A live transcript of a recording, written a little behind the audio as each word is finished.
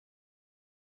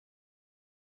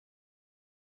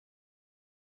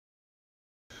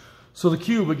So the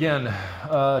cube again,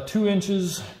 2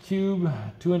 inches cube,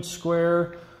 2-inch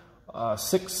square,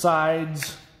 6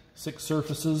 sides, 6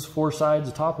 surfaces, 4 sides,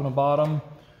 a top and a bottom.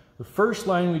 The first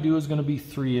line we do is going to be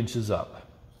 3 inches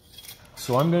up.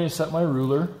 So I'm going to set my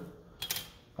ruler.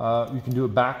 You can do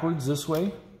it backwards this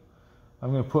way.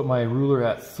 I'm going to put my ruler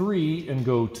at 3 and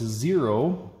go to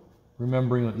 0,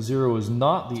 remembering that 0 is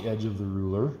not the edge of the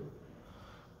ruler.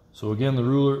 So again, the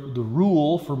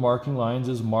rule for marking lines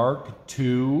is mark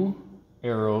 2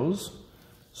 arrows,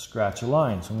 scratch a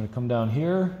line. So I'm going to come down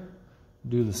here,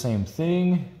 do the same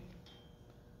thing.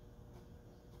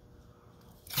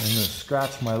 I'm going to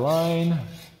scratch my line,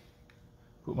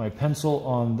 put my pencil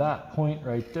on that point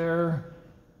right there,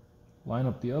 line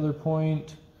up the other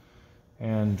point,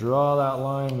 and draw that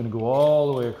line. I'm going to go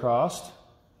all the way across.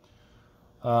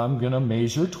 I'm going to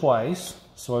measure twice,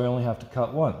 so I only have to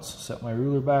cut once. Set my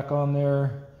ruler back on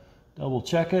there, double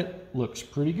check it, looks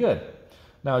pretty good.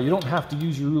 Now you don't have to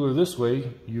use your ruler this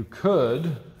way. You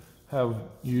could have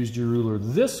used your ruler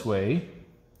this way,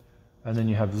 and then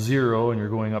you have 0 and you're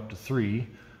going up to 3.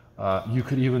 You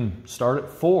could even start at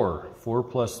 4. 4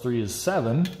 plus 3 is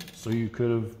 7, so you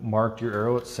could have marked your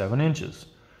arrow at 7 inches.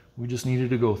 We just needed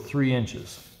to go 3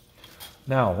 inches.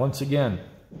 Now, once again,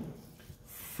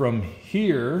 from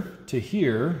here to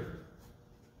here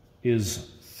is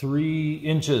 3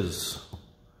 inches.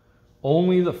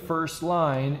 Only the first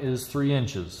line is 3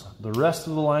 inches. The rest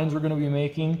of the lines we're going to be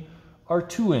making are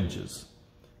 2 inches.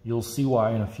 You'll see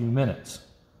why in a few minutes.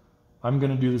 I'm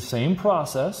going to do the same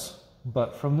process,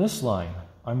 but from this line,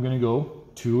 I'm going to go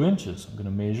 2 inches. I'm going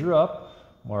to measure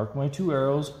up, mark my 2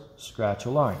 arrows, scratch a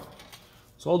line.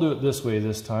 So I'll do it this way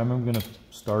this time. I'm going to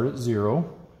start at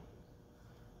 0.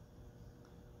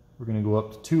 We're going to go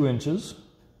up to 2 inches,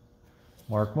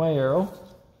 mark my arrow,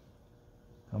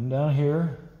 come down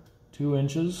here, 2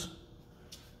 inches,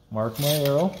 mark my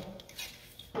arrow,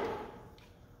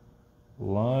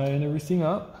 line everything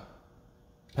up,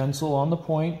 pencil on the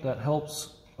point. That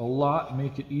helps a lot,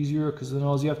 make it easier, because then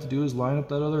all you have to do is line up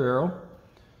that other arrow.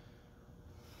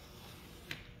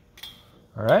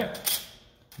 All right,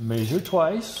 measure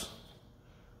twice,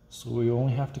 so we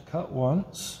only have to cut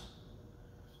once.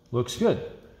 Looks good.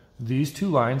 These 2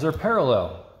 lines are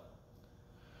parallel.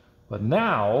 But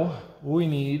now we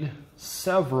need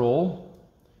several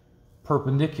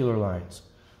perpendicular lines.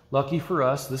 Lucky for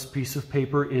us, this piece of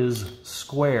paper is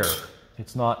square.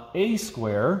 It's not a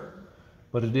square,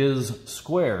 but it is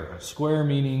square. Square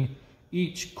meaning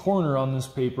each corner on this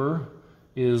paper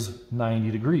is 90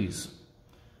 degrees.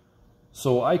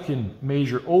 So I can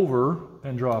measure over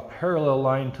and draw a parallel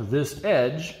line to this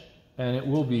edge, and it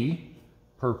will be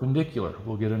perpendicular.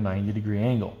 We'll get a 90-degree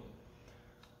angle.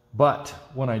 But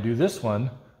when I do this one,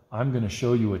 I'm going to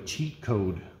show you a cheat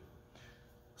code.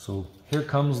 So here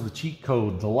comes the cheat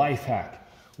code, the life hack.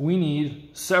 We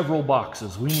need several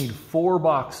boxes. We need 4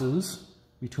 boxes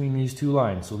between these 2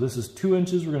 lines. So this is 2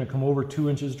 inches. We're going to come over 2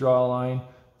 inches, draw a line,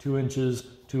 2 inches,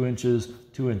 2 inches,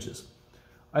 2 inches.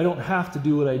 I don't have to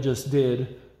do what I just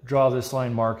did, draw this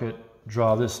line, mark it,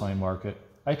 draw this line, mark it.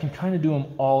 I can kind of do them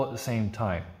all at the same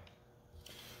time.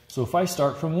 So if I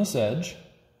start from this edge,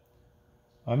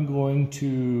 I'm going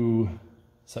to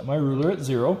set my ruler at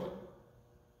 0,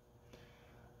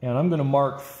 and I'm going to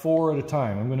mark 4 at a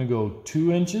time. I'm going to go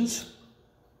 2 inches,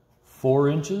 4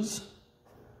 inches,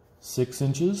 6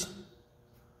 inches,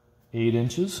 8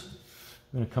 inches.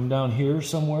 I'm going to come down here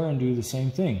somewhere and do the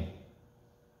same thing.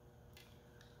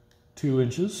 2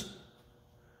 inches,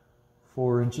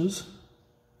 4 inches,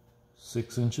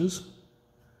 6 inches,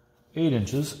 8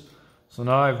 inches. So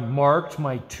now I've marked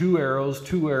my 2 arrows,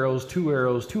 2 arrows, 2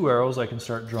 arrows, 2 arrows. I can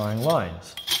start drawing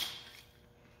lines.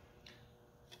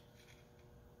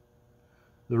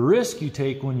 The risk you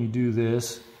take when you do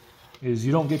this is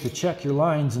you don't get to check your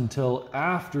lines until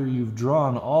after you've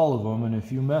drawn all of them. And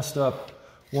if you messed up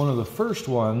one of the first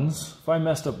ones, if I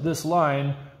messed up this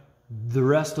line, the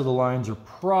rest of the lines are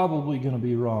probably going to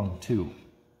be wrong too.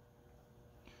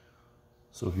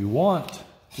 So if you want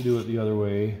to do it the other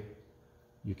way,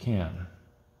 you can.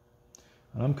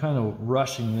 And I'm kind of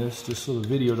rushing this just so the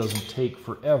video doesn't take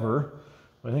forever,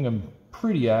 but I think I'm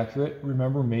pretty accurate.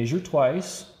 Remember, measure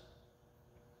twice.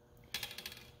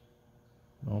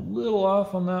 A little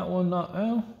off on that one,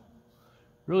 well,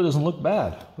 really doesn't look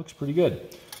bad. Looks pretty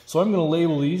good. So I'm going to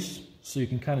label these so you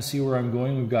can kind of see where I'm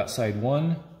going. We've got side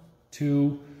 1,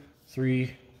 2,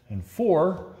 3, and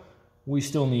 4. We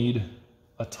still need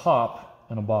a top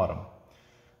and a bottom.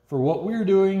 For what we're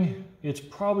doing, it's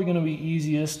probably going to be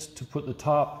easiest to put the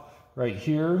top right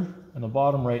here and the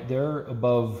bottom right there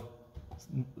above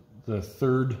the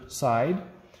third side.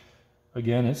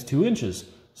 Again, it's 2 inches.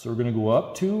 So we're going to go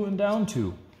up 2 and down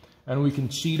 2. And we can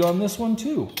cheat on this one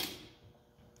too.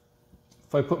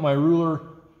 If I put my ruler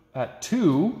at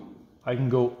 2, I can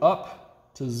go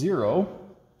up to 0,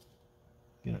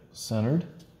 get it centered,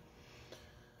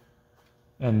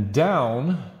 and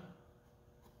down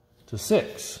to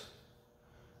 6.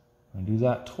 I do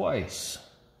that twice.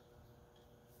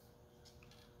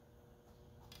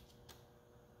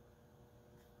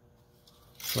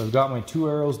 So I've got my 2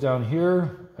 arrows down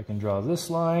here. I can draw this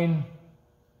line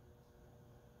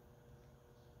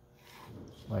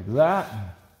like that,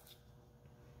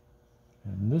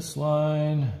 and this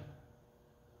line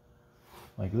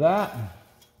like that.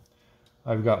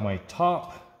 I've got my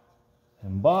top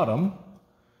and bottom.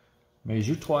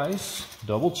 Measure twice,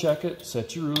 double check it,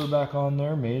 set your ruler back on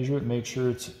there, measure it, make sure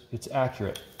it's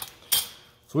accurate.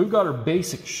 So we've got our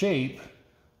basic shape,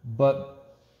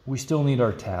 but we still need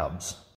our tabs.